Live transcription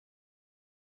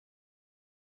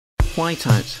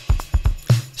Whiteout.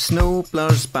 Snow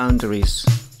blurs boundaries,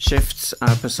 shifts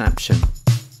our perception,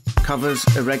 covers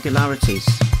irregularities,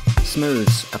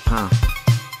 smooths a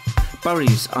path,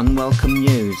 buries unwelcome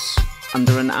news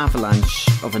under an avalanche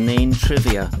of inane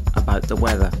trivia about the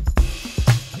weather.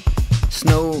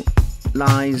 Snow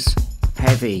lies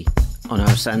heavy on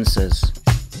our senses,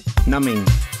 numbing,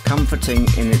 comforting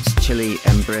in its chilly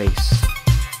embrace.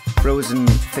 Frozen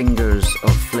fingers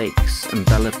of flakes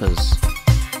envelop us.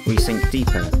 We sink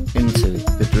deeper into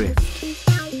the drift.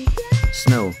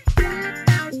 Snow.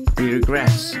 We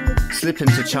regress, slip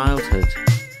into childhood.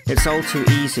 It's all too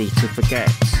easy to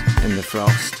forget in the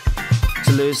frost,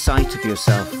 to lose sight of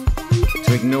yourself,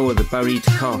 to ignore the buried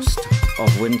cost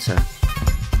of winter.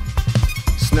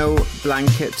 Snow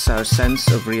blankets our sense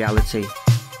of reality,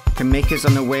 can make us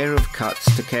unaware of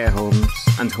cuts to care homes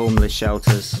and homeless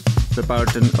shelters, the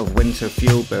burden of winter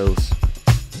fuel bills.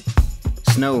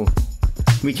 Snow.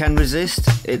 We can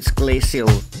resist its glacial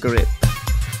grip,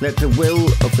 let the will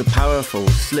of the powerful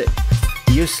slip,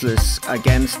 useless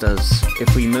against us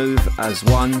if we move as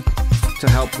one to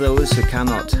help those who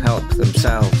cannot help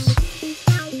themselves.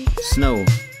 Snow.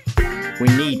 We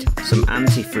need some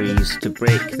antifreeze to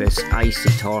break this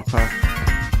icy torpor.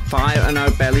 Fire in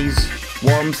our bellies,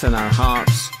 warmth in our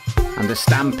hearts, and the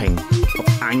stamping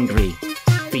of angry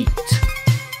feet.